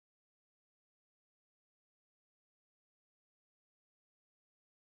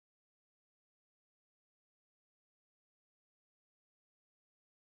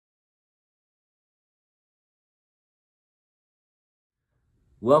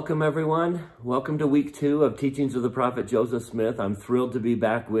Welcome, everyone. Welcome to week 2 of Teachings of the Prophet Joseph Smith. I'm thrilled to be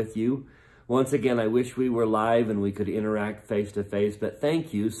back with you. Once again, I wish we were live and we could interact face-to-face, but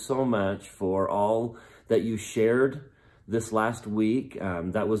thank you so much for all that you shared this last week.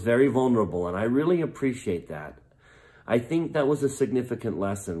 That was very vulnerable, and I really appreciate that. I think that was a significant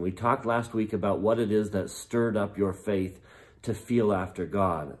lesson. We talked last week about what it is that stirred up your faith to feel after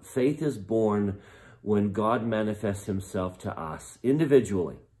God. Faith is born when God manifests himself to us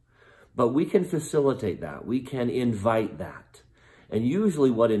individually. But we can facilitate that. We can invite that. And usually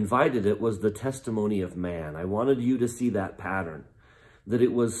what invited it was the testimony of man. I wanted you to see that pattern, that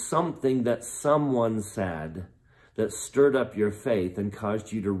it was something that someone said that stirred up your faith and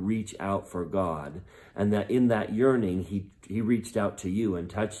caused you to reach out for God. And that in that yearning, he reached out to you and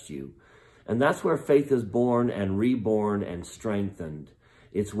touched you. And that's where faith is born and reborn and strengthened.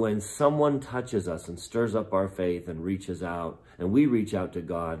 It's when someone touches us and stirs up our faith and reaches out, and we reach out to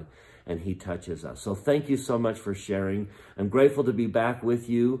God and he touches us. So thank you so much for sharing. I'm grateful to be back with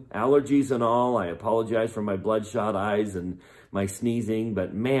you. Allergies and all, I apologize for my bloodshot eyes and my sneezing,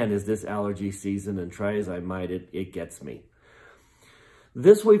 but man, is this allergy season, and try as I might, it gets me.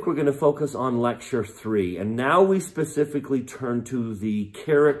 This week we're going to focus on lecture 3, and now we specifically turn to the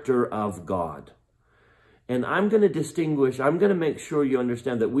character of God. And I'm going to make sure you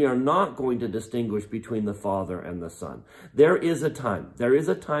understand that we are not going to distinguish between the Father and the Son. There is a time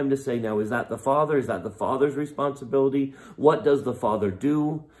to say, now, is that the Father? Is that the Father's responsibility? What does the Father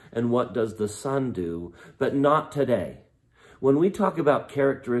do? And what does the Son do? But not today. When we talk about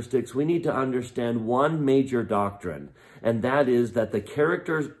characteristics, we need to understand one major doctrine, and that is that the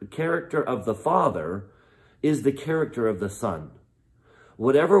character of the Father is the character of the Son.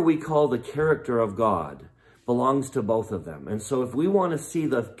 Whatever we call the character of God belongs to both of them. And so if we want to see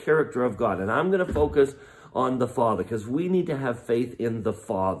the character of God, and I'm going to focus on the Father, because we need to have faith in the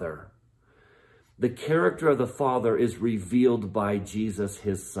Father. The character of the Father is revealed by Jesus,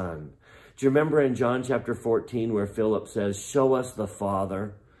 his Son. Do you remember in John chapter 14 where Philip says, "Show us the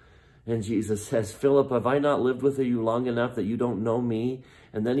Father"? And Jesus says, "Philip, have I not lived with you long enough that you don't know me?"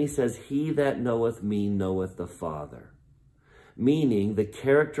 And then he says, "He that knoweth me knoweth the Father." Meaning the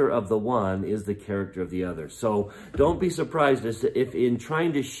character of the one is the character of the other. So don't be surprised if in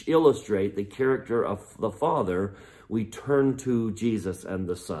trying to illustrate the character of the Father, we turn to Jesus and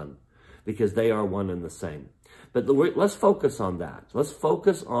the Son, because they are one and the same. But let's focus on that. Let's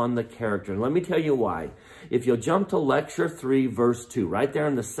focus on the character. And let me tell you why. If you'll jump to lecture 3, verse 2, right there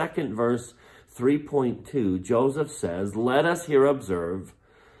in the second verse, 3.2, Joseph says, "Let us here observe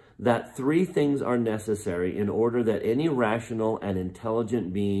that 3 things are necessary in order that any rational and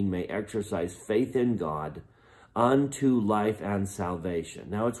intelligent being may exercise faith in God unto life and salvation."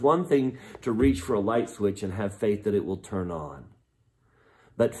 Now, it's one thing to reach for a light switch and have faith that it will turn on.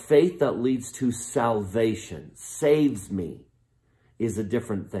 But faith that leads to salvation, saves me, is a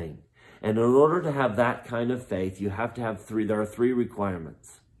different thing. And in order to have that kind of faith, you have to have there are 3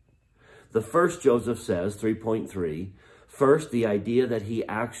 requirements. The first, Joseph says, 3.3, first, the idea that he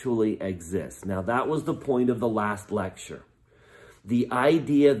actually exists. Now, that was the point of the last lecture. The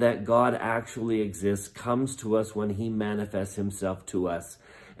idea that God actually exists comes to us when he manifests himself to us,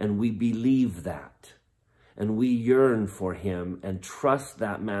 and we believe that. And we yearn for him and trust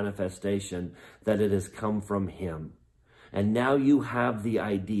that manifestation, that it has come from him. And now you have the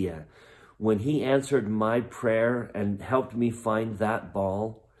idea. When he answered my prayer and helped me find that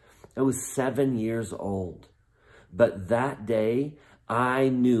ball, I was 7 years old. But that day, I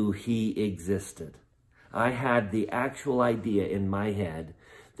knew he existed. I had the actual idea in my head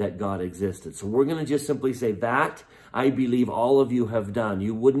that God existed. So we're going to just simply say that I believe all of you have done.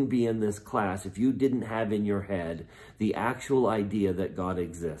 You wouldn't be in this class if you didn't have in your head the actual idea that God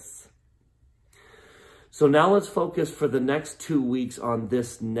exists. So now let's focus for the next 2 weeks on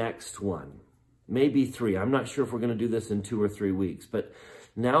this next one. Maybe 3. I'm not sure if we're going to do this in 2 or 3 weeks. But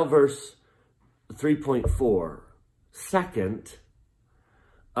now verse 3.4. Second,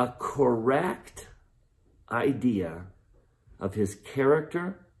 a correct idea of his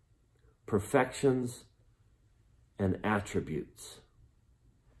character, perfections, and attributes.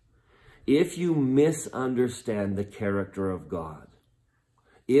 If you misunderstand the character of God,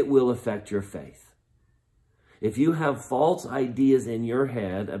 it will affect your faith. If you have false ideas in your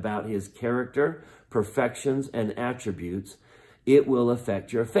head about his character, perfections, and attributes, it will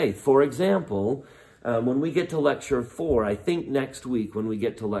affect your faith. For example, when we get to lecture 4, I think next week when we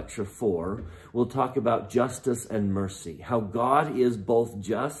get to lecture 4, we'll talk about justice and mercy. How God is both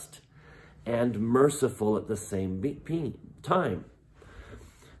just and merciful at the same time.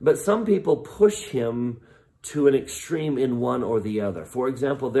 But some people push him to an extreme in one or the other. For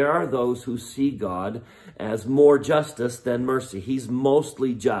example, there are those who see God as more justice than mercy. He's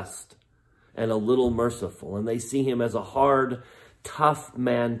mostly just and a little merciful, and they see him as a hard, tough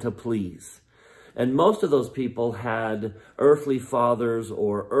man to please. And most of those people had earthly fathers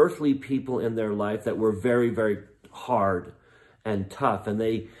or earthly people in their life that were very, very hard and tough, and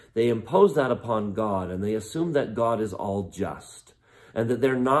they impose that upon God, and they assume that God is all just and that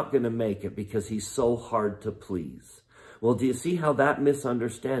they're not going to make it because he's so hard to please. Well, do you see how that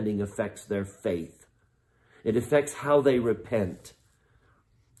misunderstanding affects their faith? It affects how they repent.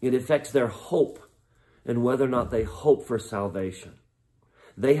 It affects their hope and whether or not they hope for salvation.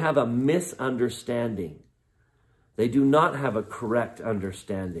 They have a misunderstanding. They do not have a correct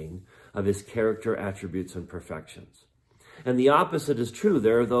understanding of his character, attributes, and perfections. And the opposite is true.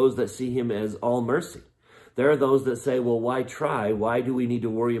 There are those that see him as all mercy. There are those that say, well, why try? Why do we need to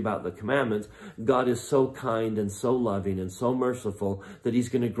worry about the commandments? God is so kind and so loving and so merciful that he's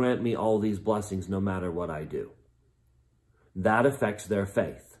going to grant me all these blessings no matter what I do. That affects their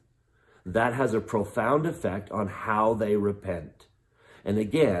faith. That has a profound effect on how they repent. And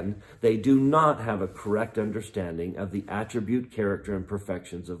again, they do not have a correct understanding of the attribute, character, and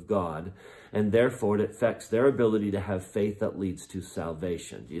perfections of God, and therefore it affects their ability to have faith that leads to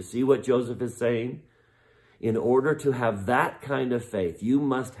salvation. Do you see what Joseph is saying? In order to have that kind of faith, you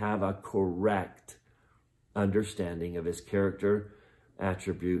must have a correct understanding of his character,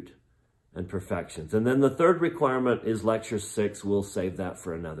 attribute, and perfections. And then the third requirement is lecture 6. We'll save that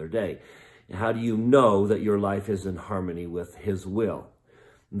for another day. How do you know that your life is in harmony with his will?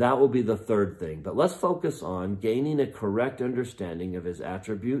 That will be the third thing. But let's focus on gaining a correct understanding of his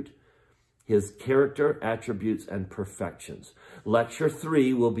attribute, his character, attributes, and perfections. Lecture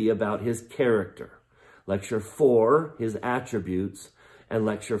 3 will be about his character. Lecture 4, his attributes. And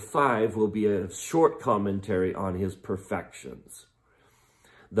lecture 5 will be a short commentary on his perfections.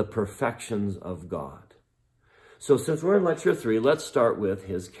 The perfections of God. So since we're in lecture 3, let's start with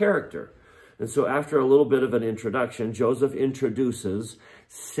his character. And so after a little bit of an introduction, Joseph introduces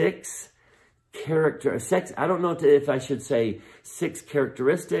I don't know if I should say 6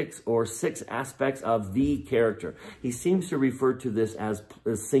 characteristics or 6 aspects of the character. He seems to refer to this as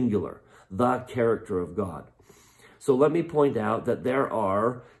singular, the character of God. So let me point out that there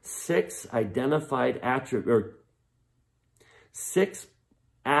are 6 identified attributes, 6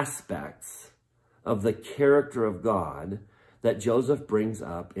 aspects of the character of God that Joseph brings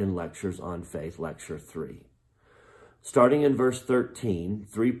up in Lectures on Faith, Lecture 3. Starting in verse 13,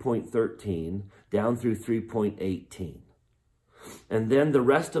 3.13, down through 3.18. And then the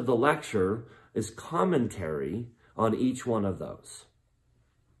rest of the lecture is commentary on each one of those.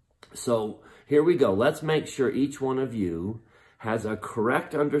 So here we go. Let's make sure each one of you has a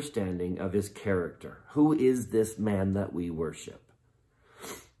correct understanding of his character. Who is this man that we worship?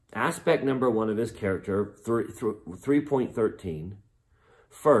 Aspect number 1 of his character, 3.13.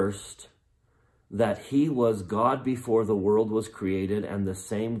 First, that he was God before the world was created and the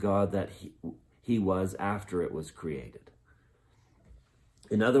same God that he was after it was created.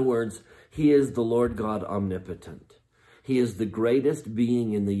 In other words, he is the Lord God omnipotent. He is the greatest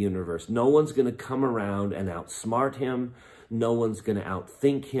being in the universe. No one's going to come around and outsmart him. No one's going to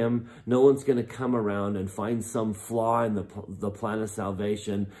outthink him. No one's going to come around and find some flaw in the plan of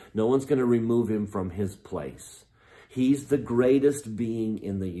salvation. No one's going to remove him from his place. He's the greatest being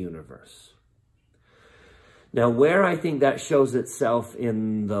in the universe. Now, where I think that shows itself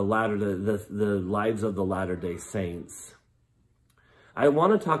in the lives of the Latter-day Saints, I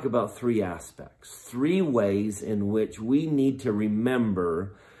want to talk about 3 aspects, 3 ways in which we need to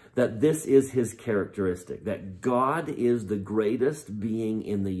remember that this is his characteristic, that God is the greatest being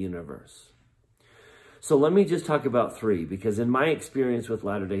in the universe. So let me just talk about 3, because in my experience with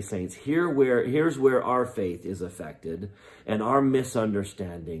Latter-day Saints, here's where our faith is affected and our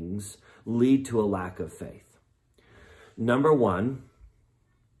misunderstandings lead to a lack of faith. Number 1,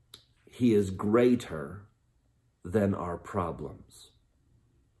 he is greater than our problems.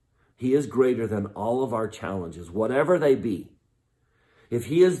 He is greater than all of our challenges, whatever they be. If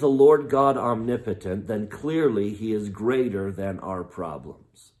he is the Lord God omnipotent, then clearly he is greater than our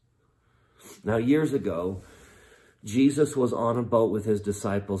problems. Now, years ago, Jesus was on a boat with his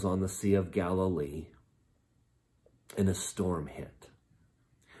disciples on the Sea of Galilee, and a storm hit.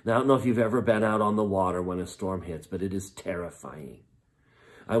 Now, I don't know if you've ever been out on the water when a storm hits, but it is terrifying.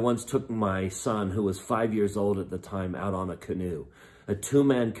 I once took my son, who was 5 years old at the time, out on a canoe, a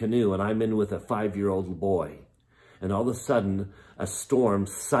 2-man canoe, and I'm in with a 5-year-old boy. And all of a sudden, a storm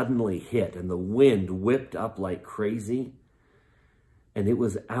suddenly hit, and the wind whipped up like crazy. And it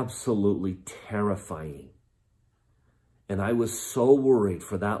was absolutely terrifying. And I was so worried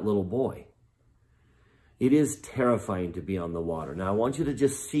for that little boy. It is terrifying to be on the water. Now, I want you to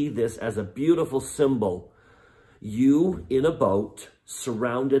just see this as a beautiful symbol. You in a boat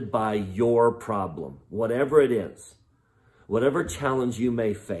surrounded by your problem, whatever it is, whatever challenge you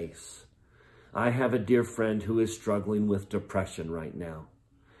may face. I have a dear friend who is struggling with depression right now.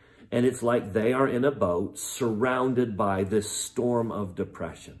 And it's like they are in a boat surrounded by this storm of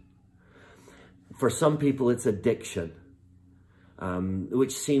depression. For some people, it's addiction,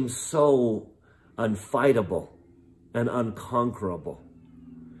 which seems so unfightable and unconquerable.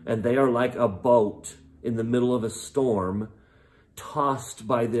 And they are like a boat in the middle of a storm, tossed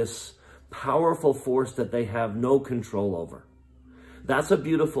by this powerful force that they have no control over. That's a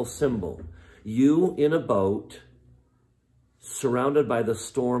beautiful symbol. You in a boat, surrounded by the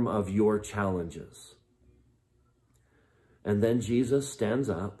storm of your challenges. And then Jesus stands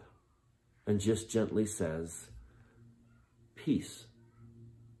up and just gently says, peace,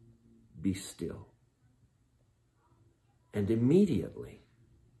 be still. And immediately,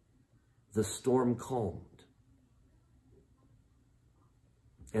 the storm calmed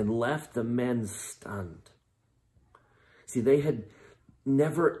and left the men stunned. See, it had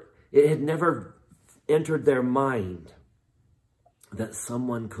never entered their mind that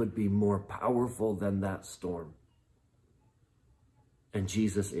someone could be more powerful than that storm. And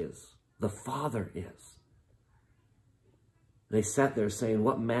Jesus is. The Father is. They sat there saying,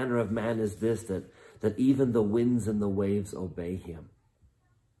 what manner of man is this that even the winds and the waves obey him?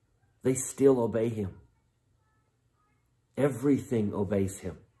 They still obey him. Everything obeys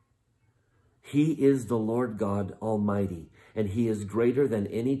him. He is the Lord God Almighty, and he is greater than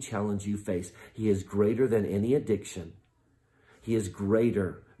any challenge you face. He is greater than any addiction. He is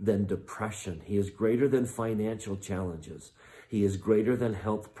greater than depression. He is greater than financial challenges. He is greater than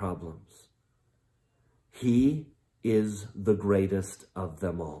health problems. He is the greatest of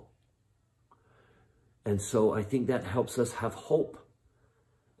them all. And so I think that helps us have hope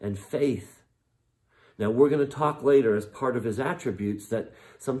and faith. Now, we're going to talk later as part of his attributes that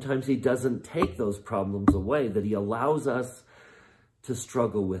sometimes he doesn't take those problems away, that he allows us to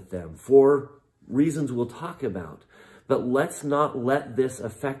struggle with them for reasons we'll talk about. But let's not let this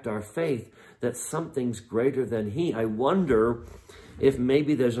affect our faith that something's greater than he. I wonder if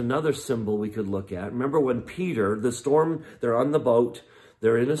maybe there's another symbol we could look at. Remember when Peter, the storm, they're on the boat,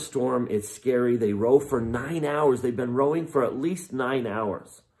 they're in a storm, it's scary, they row for 9 hours. They've been rowing for at least 9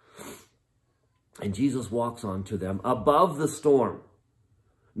 hours. And Jesus walks onto them above the storm.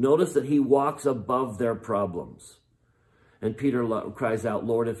 Notice that he walks above their problems. And Peter cries out,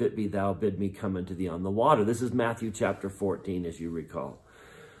 Lord, if it be thou, bid me come unto thee on the water. This is Matthew chapter 14, as you recall.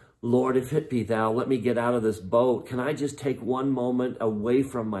 Lord, if it be thou, let me get out of this boat. Can I just take one moment away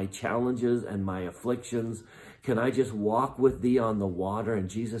from my challenges and my afflictions? Can I just walk with thee on the water? And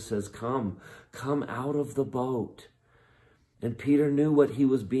Jesus says, come out of the boat. And Peter knew what he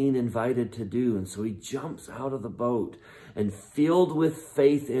was being invited to do. And so he jumps out of the boat and filled with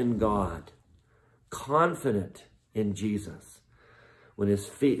faith in God, confident in Jesus. When his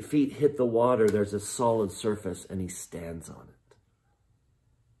feet hit the water, there's a solid surface and he stands on it.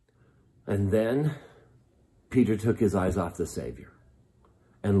 And then Peter took his eyes off the Savior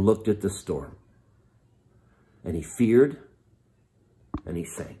and looked at the storm. And he feared and he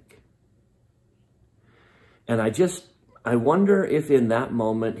sank. And I wonder if in that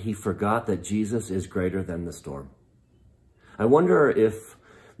moment he forgot that Jesus is greater than the storm. I wonder if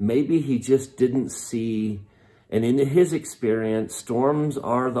maybe he just didn't see, and in his experience, storms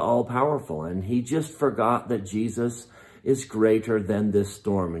are the all-powerful, and he just forgot that Jesus is greater than this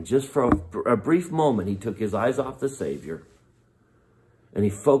storm. And just for a brief moment, he took his eyes off the Savior and he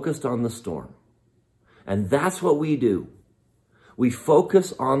focused on the storm. And that's what we do. We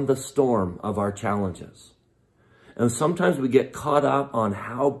focus on the storm of our challenges. And sometimes we get caught up on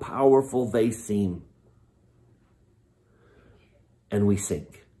how powerful they seem. And we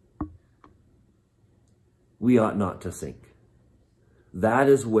sink. We ought not to sink. That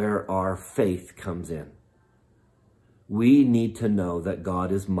is where our faith comes in. We need to know that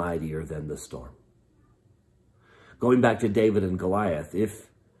God is mightier than the storm. Going back to David and Goliath, if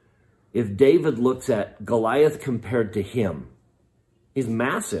David looks at Goliath compared to him, he's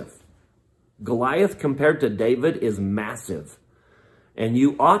massive. Goliath compared to David is massive. And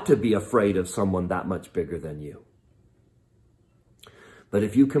you ought to be afraid of someone that much bigger than you. But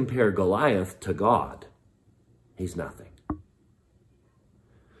if you compare Goliath to God, he's nothing.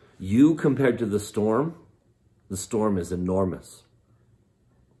 You compared to the storm is enormous.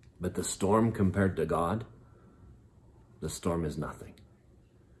 But the storm compared to God, the storm is nothing.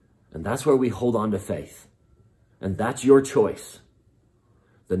 And that's where we hold on to faith. And that's your choice.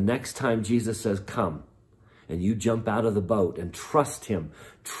 The next time Jesus says, come, and you jump out of the boat and trust him,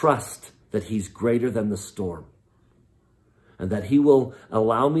 trust that he's greater than the storm. And that he will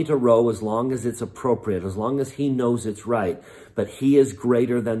allow me to row as long as it's appropriate, as long as he knows it's right. But he is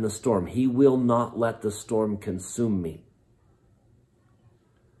greater than the storm. He will not let the storm consume me.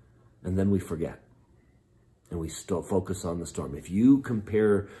 And then we forget. And we still focus on the storm. If you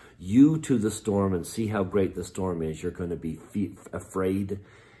compare you to the storm and see how great the storm is, you're going to be afraid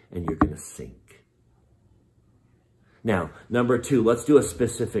and you're going to sink. Now, number 2, let's do a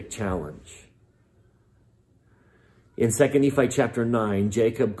specific challenge. In 2 Nephi chapter 9,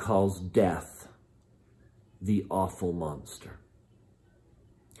 Jacob calls death the awful monster.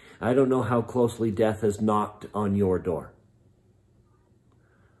 I don't know how closely death has knocked on your door.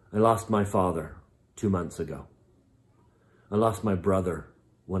 I lost my father 2 months ago. I lost my brother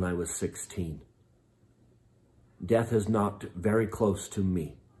when I was 16. Death has knocked very close to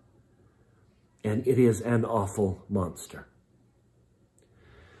me. And it is an awful monster.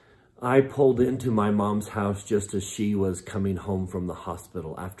 I pulled into my mom's house just as she was coming home from the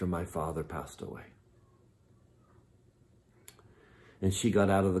hospital after my father passed away. And she got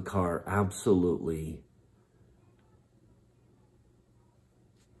out of the car absolutely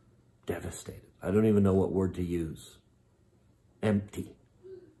devastated. I don't even know what word to use. Empty.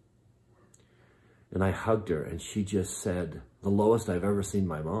 And I hugged her and she just said, the lowest I've ever seen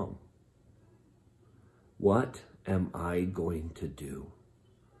my mom. What am I going to do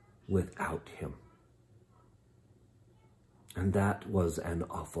without him? And that was an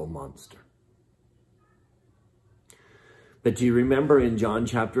awful monster. But do you remember in John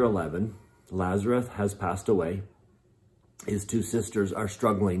chapter 11, Lazarus has passed away. His 2 sisters are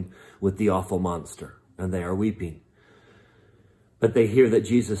struggling with the awful monster, and they are weeping. But they hear that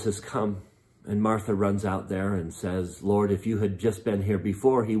Jesus has come, and Martha runs out there and says, Lord, if you had just been here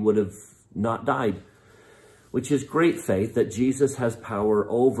before, he would have not died. Which is great faith that Jesus has power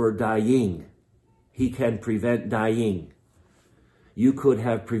over dying. He can prevent dying. You could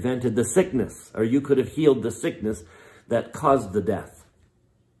have prevented the sickness, or you could have healed the sickness that caused the death.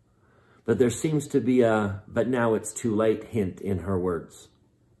 But there seems to be a, but now it's too late hint in her words.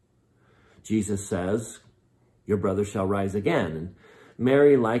 Jesus says, your brother shall rise again. And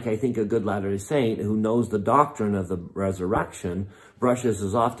Mary, like I think a good Latter-day Saint who knows the doctrine of the resurrection, brushes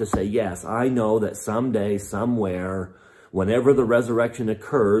us off to say, yes, I know that someday, somewhere, whenever the resurrection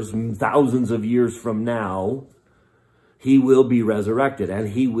occurs, thousands of years from now, he will be resurrected and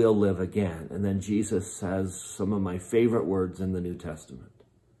he will live again. And then Jesus says some of my favorite words in the New Testament.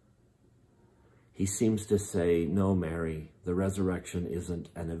 He seems to say, no, Mary, the resurrection isn't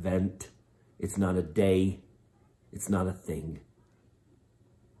an event. It's not a day. It's not a thing.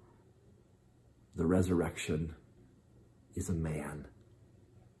 The resurrection is a man.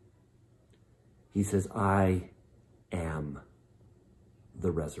 He says, I am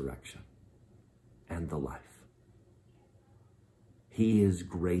the resurrection and the life. He is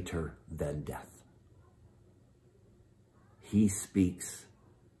greater than death. He speaks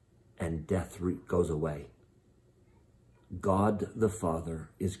and death goes away. God the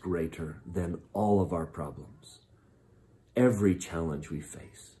Father is greater than all of our problems, every challenge we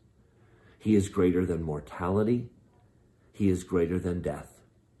face. He is greater than mortality. He is greater than death.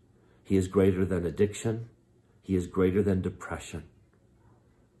 He is greater than addiction. He is greater than depression.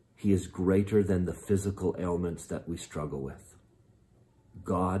 He is greater than the physical ailments that we struggle with.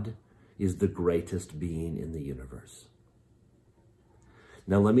 God is the greatest being in the universe.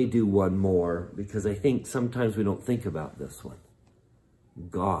 Now let me do one more, because I think sometimes we don't think about this one.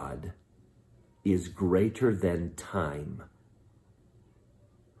 God is greater than time.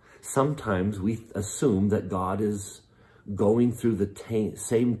 Sometimes we assume that God is going through the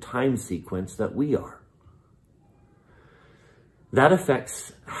same time sequence that we are. That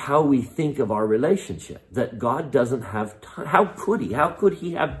affects how we think of our relationship, that God doesn't have time. How could he? How could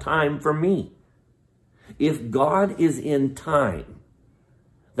he have time for me? If God is in time,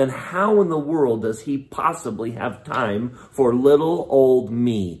 then how in the world does he possibly have time for little old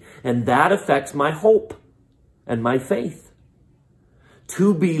me? And that affects my hope and my faith.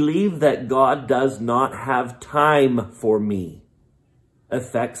 To believe that God does not have time for me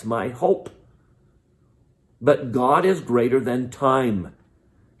affects my hope. But God is greater than time.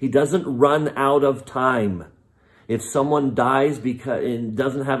 He doesn't run out of time. If someone dies and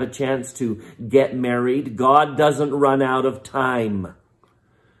doesn't have a chance to get married, God doesn't run out of time.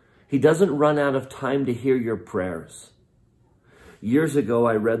 He doesn't run out of time to hear your prayers. Years ago,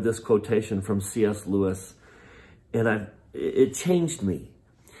 I read this quotation from C.S. Lewis, and it changed me.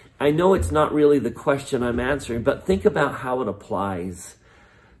 I know it's not really the question I'm answering, but think about how it applies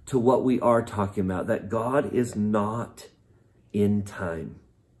to what we are talking about, that God is not in time.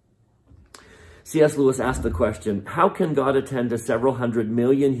 C.S. Lewis asked the question, how can God attend to several 100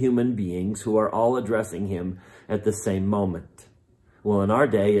 million human beings who are all addressing him at the same moment? Well, in our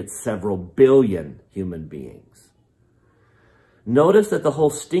day, it's several billion human beings. Notice that the whole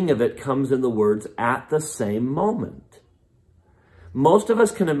sting of it comes in the words, at the same moment. Most of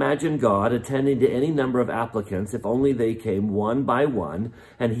us can imagine God attending to any number of applicants if only they came one by one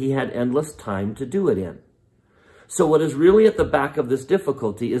and he had endless time to do it in. So what is really at the back of this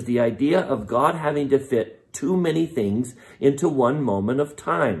difficulty is the idea of God having to fit too many things into one moment of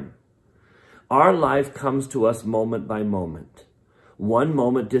time. Our life comes to us moment by moment. One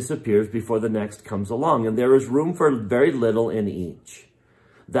moment disappears before the next comes along, and there is room for very little in each.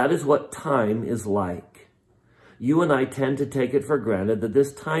 That is what time is like. You and I tend to take it for granted that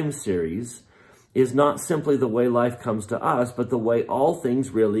this time series is not simply the way life comes to us, but the way all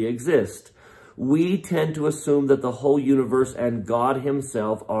things really exist. We tend to assume that the whole universe and God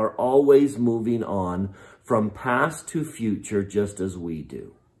himself are always moving on from past to future just as we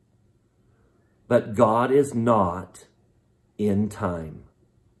do. But God is not in time.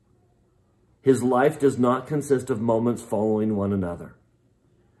 His life does not consist of moments following one another.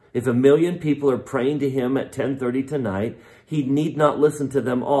 If 1 million people are praying to him at 10:30 tonight, he need not listen to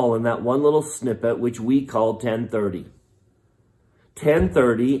them all in that one little snippet which we call 10:30.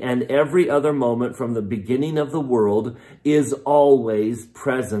 10:30 and every other moment from the beginning of the world is always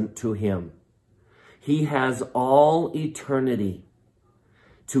present to him. He has all eternity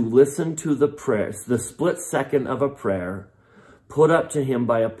to listen to the prayers, the split second of a prayer put up to him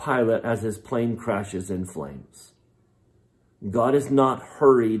by a pilot as his plane crashes in flames. God is not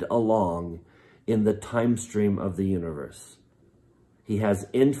hurried along in the time stream of the universe. He has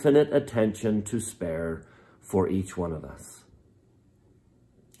infinite attention to spare for each one of us.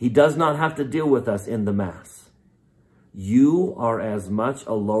 He does not have to deal with us in the mass. You are as much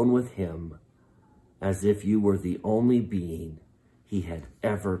alone with him as if you were the only being he had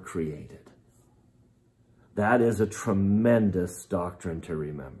ever created. That is a tremendous doctrine to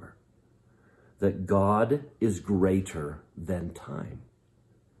remember, that God is greater than time.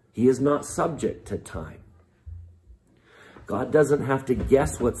 He is not subject to time. God doesn't have to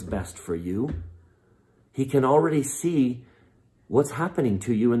guess what's best for you. He can already see what's happening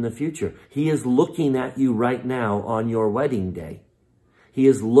to you in the future. He is looking at you right now on your wedding day. He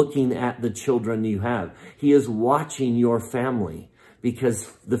is looking at the children you have. He is watching your family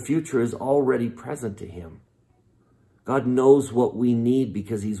because the future is already present to him. God knows what we need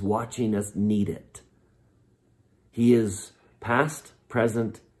because he's watching us need it. He is past,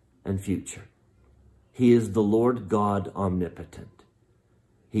 present, and future. He is the Lord God omnipotent.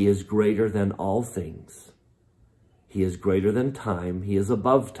 He is greater than all things. He is greater than time. He is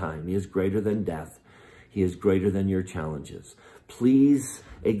above time. He is greater than death. He is greater than your challenges. Please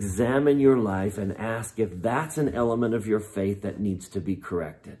examine your life and ask if that's an element of your faith that needs to be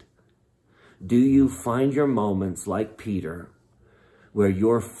corrected. Do you find your moments like Peter, where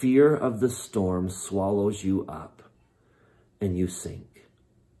your fear of the storm swallows you up and you sink?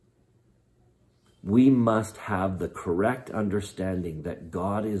 We must have the correct understanding that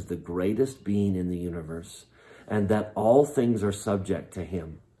God is the greatest being in the universe and that all things are subject to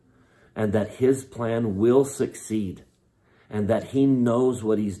him and that his plan will succeed and that he knows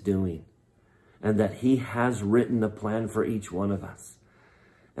what he's doing and that he has written a plan for each one of us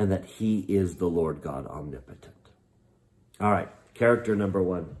and that he is the Lord God omnipotent. All right, character number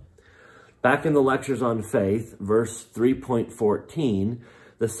 1. Back in the lectures on faith, verse 3.14,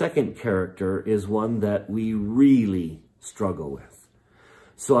 the second character is one that we really struggle with.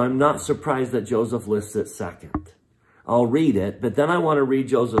 So I'm not surprised that Joseph lists it second. I'll read it, but then I want to read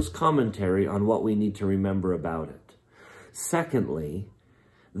Joseph's commentary on what we need to remember about it. Secondly,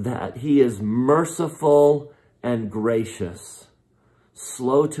 that he is merciful and gracious,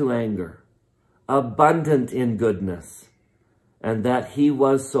 slow to anger, abundant in goodness, and that he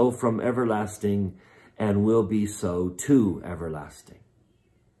was so from everlasting and will be so to everlasting.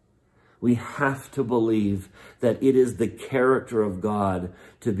 We have to believe that it is the character of God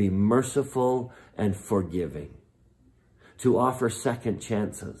to be merciful and forgiving, to offer second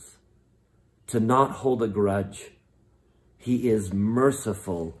chances, to not hold a grudge. He is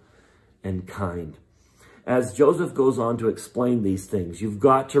merciful and kind. As Joseph goes on to explain these things, you've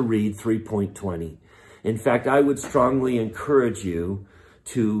got to read 3.20. In fact, I would strongly encourage you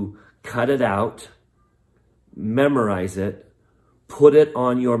to cut it out, memorize it, put it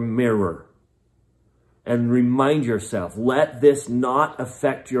on your mirror. and remind yourself, let this not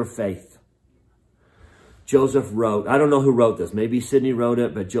affect your faith. Joseph wrote, I don't know who wrote this, maybe Sidney wrote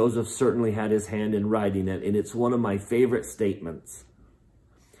it, but Joseph certainly had his hand in writing it, and it's one of my favorite statements.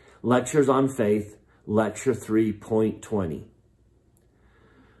 Lectures on Faith, Lecture 3.20.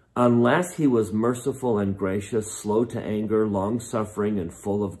 Unless he was merciful and gracious, slow to anger, long-suffering, and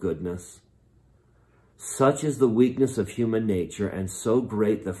full of goodness, such is the weakness of human nature, and so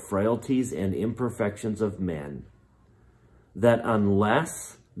great the frailties and imperfections of men, that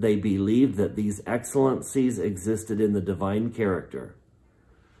unless they believed that these excellencies existed in the divine character,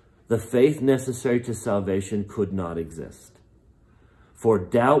 the faith necessary to salvation could not exist. For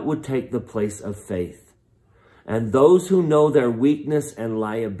doubt would take the place of faith, and those who know their weakness and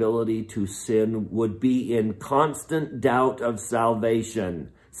liability to sin would be in constant doubt of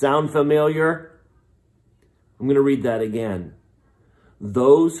salvation. Sound familiar? I'm going to read that again.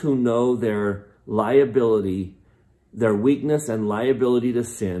 Those who know their liability, their weakness and liability to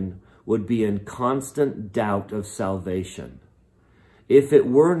sin, would be in constant doubt of salvation, if it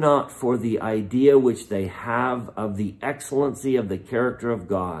were not for the idea which they have of the excellency of the character of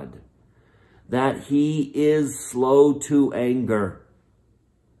God, that he is slow to anger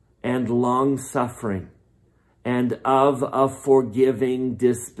and long-suffering and of a forgiving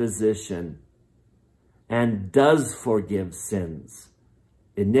disposition, and does forgive sins,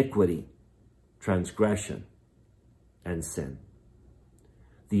 iniquity, transgression, and sin.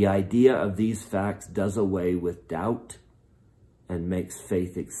 The idea of these facts does away with doubt and makes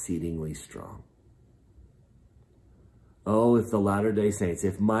faith exceedingly strong. Oh, if the Latter-day Saints,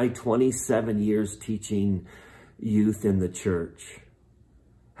 if my 27 years teaching youth in the church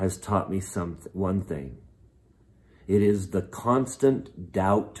has taught me one thing, it is the constant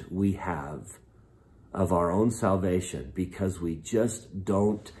doubt we have of our own salvation because we just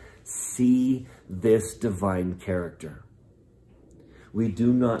don't see this divine character. We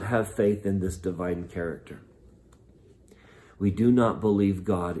do not have faith in this divine character. We do not believe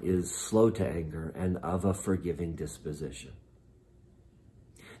God is slow to anger and of a forgiving disposition.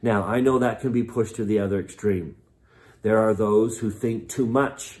 Now, I know that can be pushed to the other extreme. There are those who think too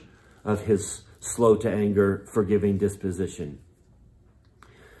much of his slow to anger, forgiving disposition.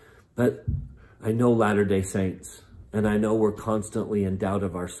 But I know Latter-day Saints, and I know we're constantly in doubt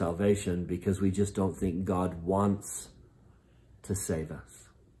of our salvation because we just don't think God wants to save us.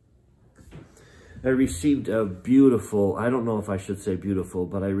 I received a beautiful, I don't know if I should say beautiful,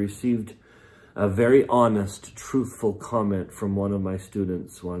 but I received a very honest, truthful comment from one of my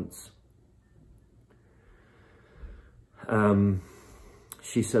students once.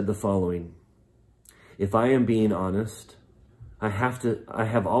 She said the following: if I am being honest, I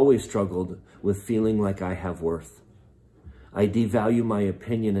have always struggled with feeling like I have worth. I devalue my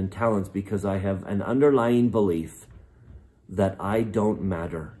opinion and talents because I have an underlying belief that I don't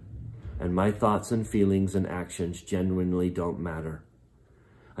matter, and my thoughts and feelings and actions genuinely don't matter.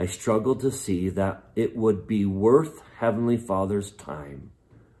 I struggle to see that it would be worth Heavenly Father's time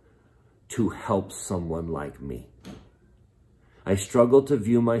to help someone like me. I struggle to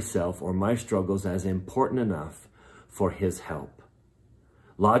view myself or my struggles as important enough for his help.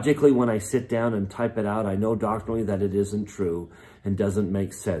 Logically, when I sit down and type it out, I know doctrinally that it isn't true and doesn't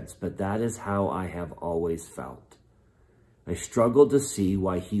make sense, but that is how I have always felt. I struggle to see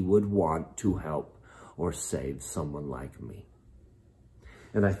why he would want to help or save someone like me.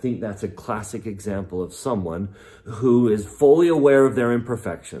 And I think that's a classic example of someone who is fully aware of their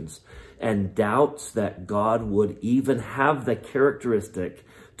imperfections and doubts that God would even have the characteristic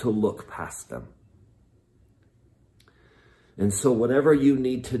to look past them. And so whatever you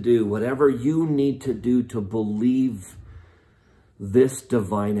need to do to believe this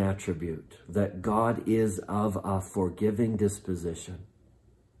divine attribute, that God is of a forgiving disposition,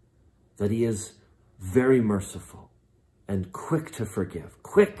 that he is very merciful and quick to forgive,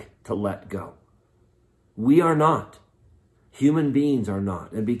 quick to let go. We are not. Human beings are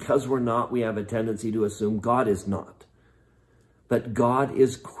not. And because we're not, we have a tendency to assume God is not. But God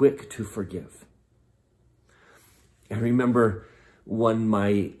is quick to forgive. I remember when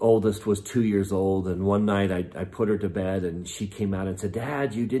my oldest was 2 years old, and one night I put her to bed, and she came out and said,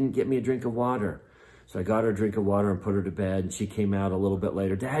 "Dad, you didn't get me a drink of water." So I got her a drink of water and put her to bed, and she came out a little bit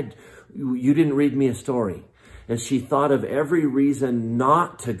later. "Dad, you didn't read me a story." And she thought of every reason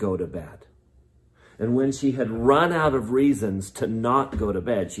not to go to bed. And when she had run out of reasons to not go to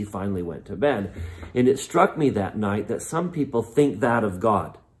bed, she finally went to bed. And it struck me that night that some people think that of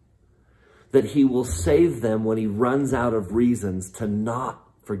God, that he will save them when he runs out of reasons to not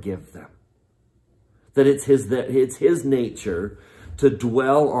forgive them. That it's his nature to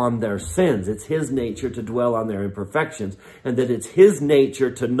dwell on their sins. It's his nature to dwell on their imperfections, and that it's his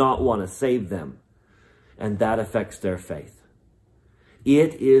nature to not want to save them. And that affects their faith.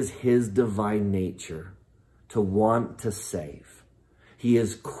 It is his divine nature to want to save. He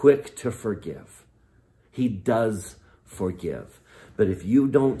is quick to forgive. He does forgive. But if you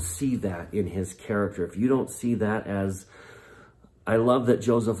don't see that in his character, if you don't see that as, I love that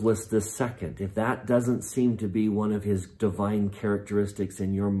Joseph lists this second. If that doesn't seem to be one of his divine characteristics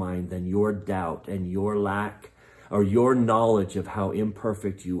in your mind, then your doubt and your lack or your knowledge of how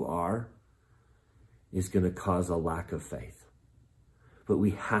imperfect you are is going to cause a lack of faith. But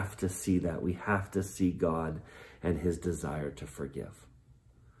we have to see that. We have to see God and his desire to forgive.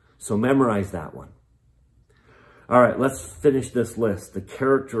 So memorize that one. All right, let's finish this list. The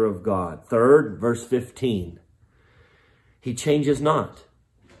character of God. Third, verse 15. He changes not.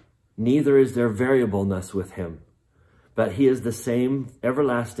 Neither is there variableness with him. But he is the same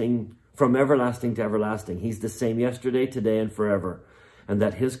everlasting, from everlasting to everlasting. He's the same yesterday, today, and forever. And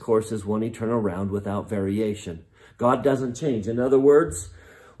that his course is one eternal round without variation. God doesn't change. In other words,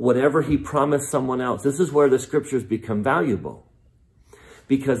 whatever he promised someone else, this is where the scriptures become valuable.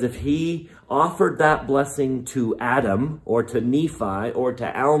 Because if he offered that blessing to Adam or to Nephi or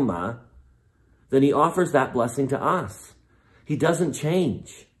to Alma, then he offers that blessing to us. He doesn't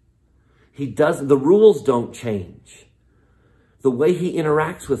change. The rules don't change. The way he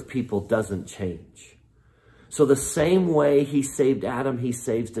interacts with people doesn't change. So the same way he saved Adam, he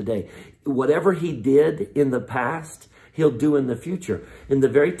saves today. Whatever he did in the past, he'll do in the future. In the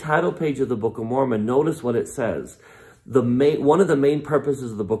very title page of the Book of Mormon, notice what it says. One of the main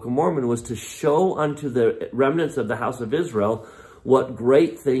purposes of the Book of Mormon was to show unto the remnants of the house of Israel what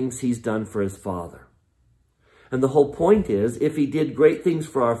great things he's done for his father. And the whole point is, if he did great things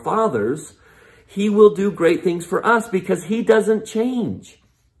for our fathers, he will do great things for us because he doesn't change.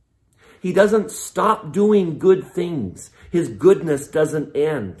 He doesn't stop doing good things. His goodness doesn't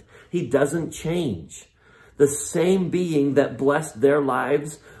end. He doesn't change. The same being that blessed their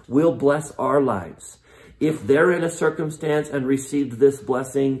lives will bless our lives. If they're in a circumstance and received this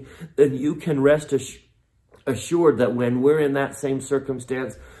blessing, then you can rest assured that when we're in that same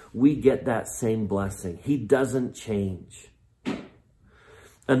circumstance, we get that same blessing. He doesn't change.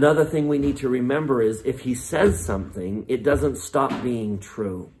 Another thing we need to remember is if he says something, it doesn't stop being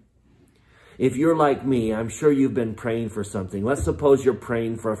true. If you're like me, I'm sure you've been praying for something. Let's suppose you're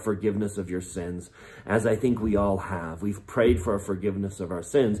praying for a forgiveness of your sins, as I think we all have. We've prayed for a forgiveness of our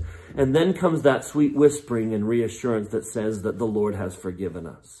sins. And then comes that sweet whispering and reassurance that says that the Lord has forgiven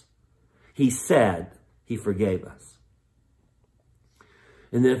us. He said he forgave us.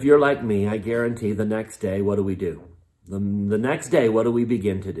 And then if you're like me, I guarantee the next day, what do we do? The next day, what do we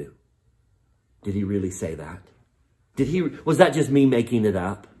begin to do? Did he really say that? Was that just me making it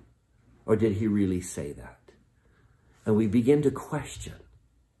up? Or did he really say that? And we begin to question.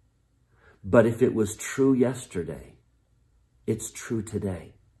 But if it was true yesterday, it's true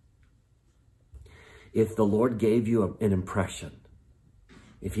today. If the Lord gave you an impression,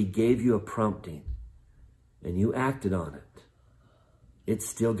 if he gave you a prompting, and you acted on it, it's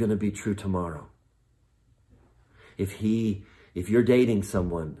still going to be true tomorrow. If you're dating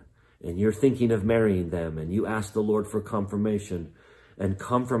someone, and you're thinking of marrying them, and you ask the Lord for confirmation, and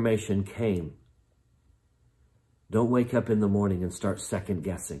confirmation came, don't wake up in the morning and start second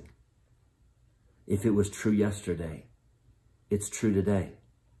guessing. If it was true yesterday, it's true today.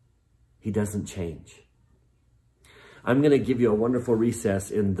 He doesn't change. I'm going to give you a wonderful recess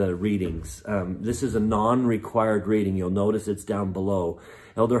in the readings. This is a non-required reading. You'll notice it's down below.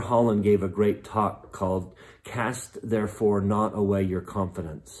 Elder Holland gave a great talk called, "Cast Therefore Not Away Your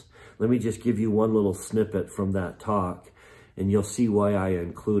Confidence." Let me just give you one little snippet from that talk, and you'll see why I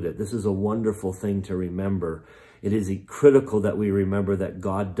include it. This is a wonderful thing to remember. It is critical that we remember that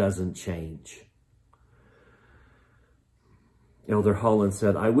God doesn't change. Elder Holland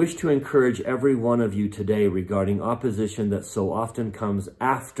said, "I wish to encourage every one of you today regarding opposition that so often comes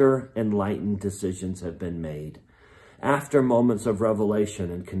after enlightened decisions have been made. After moments of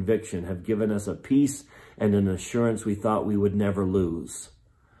revelation and conviction have given us a peace and an assurance we thought we would never lose.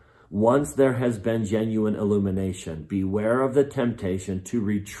 Once there has been genuine illumination, beware of the temptation to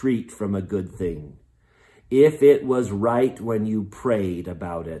retreat from a good thing. If it was right when you prayed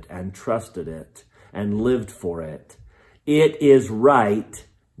about it and trusted it and lived for it, it is right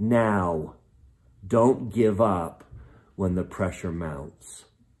now. Don't give up when the pressure mounts."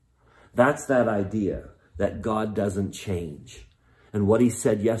 That's that idea that God doesn't change. And what he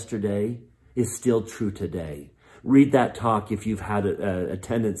said yesterday is still true today. Read that talk if you've had a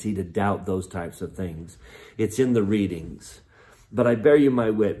tendency to doubt those types of things. It's in the readings. But I bear you my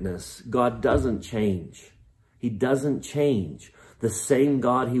witness, God doesn't change. He doesn't change. The same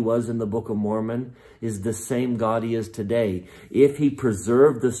God he was in the Book of Mormon is the same God he is today. If he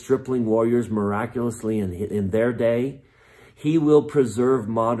preserved the stripling warriors miraculously in their day, he will preserve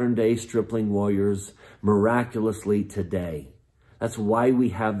modern day stripling warriors miraculously today. That's why we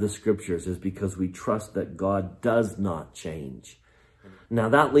have the scriptures, is because we trust that God does not change. Now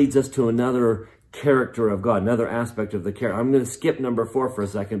that leads us to another character of God, another aspect of the character. I'm going to skip number 4 for a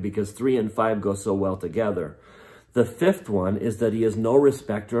second because 3 and 5 go so well together. The 5th one is that he is no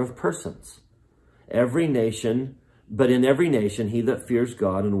respecter of persons. But in every nation, he that fears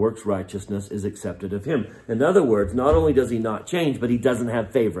God and works righteousness is accepted of him. In other words, not only does he not change, but he doesn't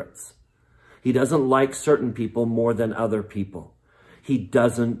have favorites. He doesn't like certain people more than other people. He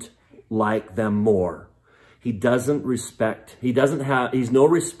doesn't like them more. He's no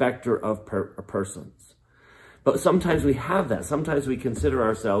respecter of persons. But sometimes we have that. Sometimes we consider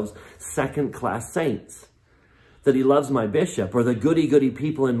ourselves second-class saints. That he loves my bishop, or the goody-goody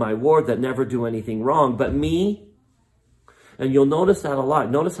people in my ward that never do anything wrong. But me, and you'll notice that a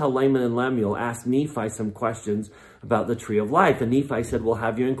lot. Notice how Laman and Lemuel asked Nephi some questions about the tree of life. And Nephi said, well,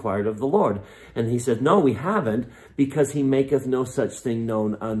 have you inquired of the Lord? And he said, no, we haven't, because he maketh no such thing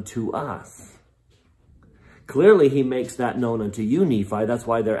known unto us. Clearly, he makes that known unto you, Nephi. That's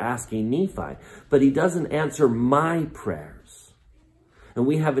why they're asking Nephi. But he doesn't answer my prayers. And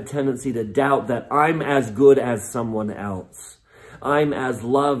we have a tendency to doubt that I'm as good as someone else. I'm as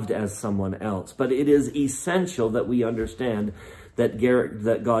loved as someone else. But it is essential that we understand that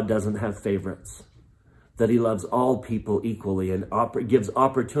God doesn't have favorites. That he loves all people equally and gives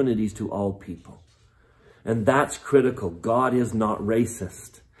opportunities to all people. And that's critical. God is not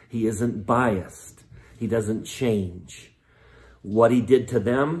racist. He isn't biased. He doesn't change. What he did to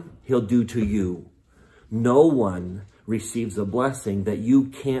them, he'll do to you. No one receives a blessing that you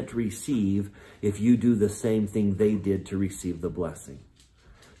can't receive if you do the same thing they did to receive the blessing.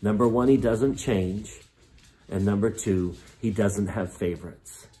 Number 1, he doesn't change. And number 2, he doesn't have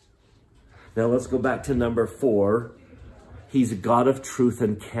favorites. Now let's go back to number 4. He's a God of truth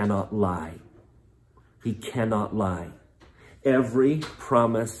and cannot lie. He cannot lie. Every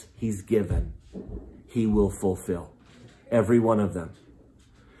promise he's given, he will fulfill. Every one of them.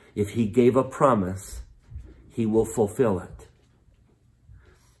 If he gave a promise, he will fulfill it.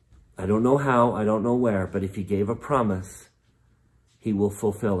 I don't know how, I don't know where, but if he gave a promise, he will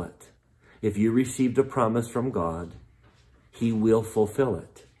fulfill it. If you received a promise from God, he will fulfill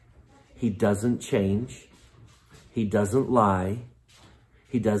it. He doesn't change. He doesn't lie.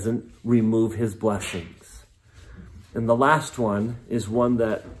 He doesn't remove his blessings. And the last one is one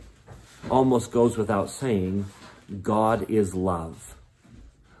that almost goes without saying. God is love.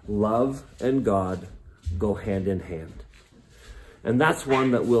 Love and God go hand in hand. And that's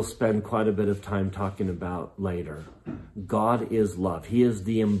one that we'll spend quite a bit of time talking about later. God is love. He is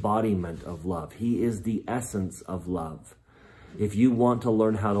the embodiment of love. He is the essence of love. If you want to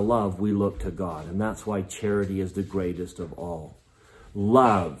learn how to love, we look to God. And that's why charity is the greatest of all.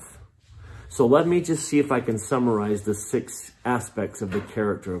 Love. So let me just see if I can summarize the 6 aspects of the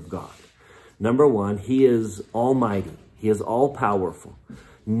character of God. Number 1, he is almighty. He is all-powerful.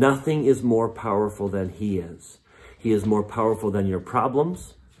 Nothing is more powerful than he is. He is more powerful than your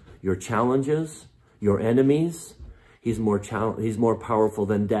problems, your challenges, your enemies. He's more powerful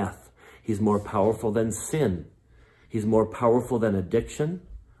than death. He's more powerful than sin. He's more powerful than addiction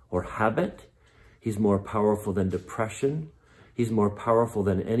or habit. He's more powerful than depression. He's more powerful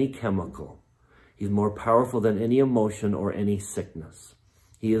than any chemical. He's more powerful than any emotion or any sickness.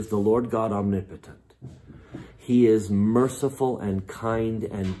 He is the Lord God omnipotent. He is merciful and kind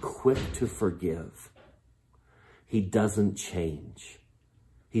and quick to forgive. He doesn't change.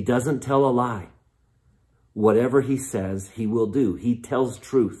 He doesn't tell a lie. Whatever he says, he will do. He tells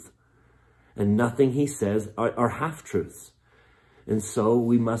truth. And nothing he says are half-truths. And so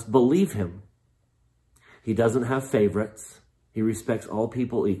we must believe him. He doesn't have favorites. He respects all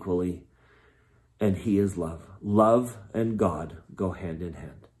people equally. And he is love. Love and God go hand in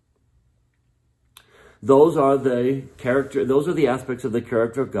hand. Those are the aspects of the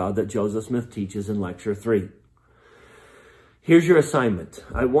character of God that Joseph Smith teaches in Lecture 3. Here's your assignment.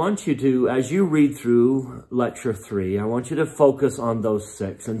 I want you to, as you read through Lecture 3, I want you to focus on those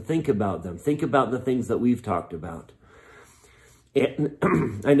 6 and think about them. Think about the things that we've talked about. And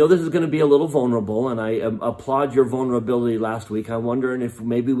I know this is going to be a little vulnerable, and I applaud your vulnerability last week. I'm wondering if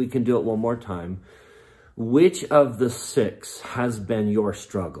maybe we can do it one more time. Which of the 6 has been your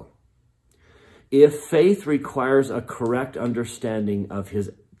struggle? If faith requires a correct understanding of his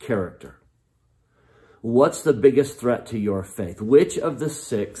character, What's the biggest threat to your faith? Which of the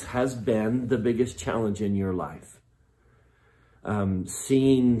 6 has been the biggest challenge in your life?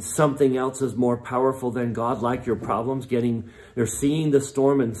 Seeing something else as more powerful than God, like your problems, or seeing the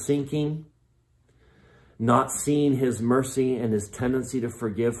storm and sinking, not seeing his mercy and his tendency to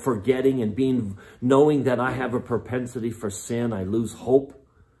forgive, forgetting and knowing that I have a propensity for sin, I lose hope.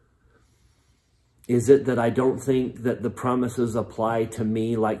 Is it that I don't think that the promises apply to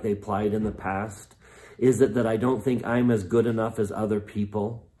me like they applied in the past? Is it that I don't think I'm as good enough as other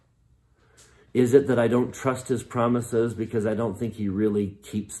people? Is it that I don't trust his promises because I don't think he really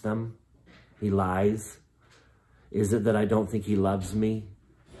keeps them? He lies. Is it that I don't think he loves me?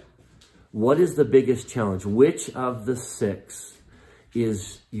 What is the biggest challenge? Which of the 6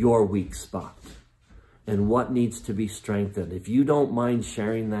 is your weak spot? And what needs to be strengthened? If you don't mind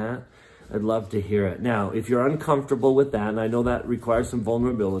sharing that, I'd love to hear it. Now, if you're uncomfortable with that, and I know that requires some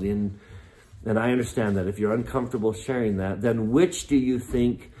vulnerability, and I understand that. If you're uncomfortable sharing that, then which do you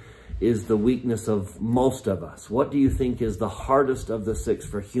think is the weakness of most of us? What do you think is the hardest of the 6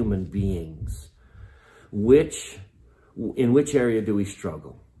 for human beings? In which area do we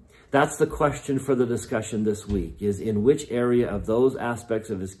struggle? That's the question for the discussion this week, is in which area of those aspects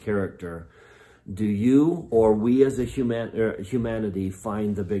of his character do you or we as a humanity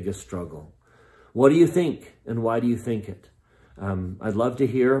find the biggest struggle? What do you think, and why do you think it? I'd love to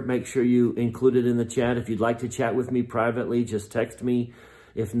hear. Make sure you include it in the chat. If you'd like to chat with me privately, just text me.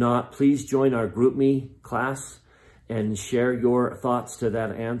 If not, please join our GroupMe class and share your thoughts to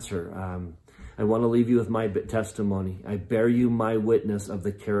that answer. I want to leave you with my testimony. I bear you my witness of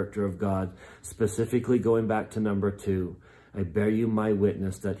the character of God, specifically going back to number 2. I bear you my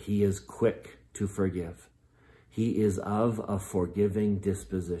witness that he is quick to forgive. He is of a forgiving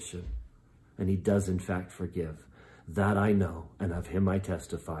disposition, and he does in fact forgive. That I know, and of him I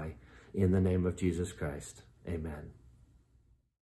testify, in the name of Jesus Christ. Amen.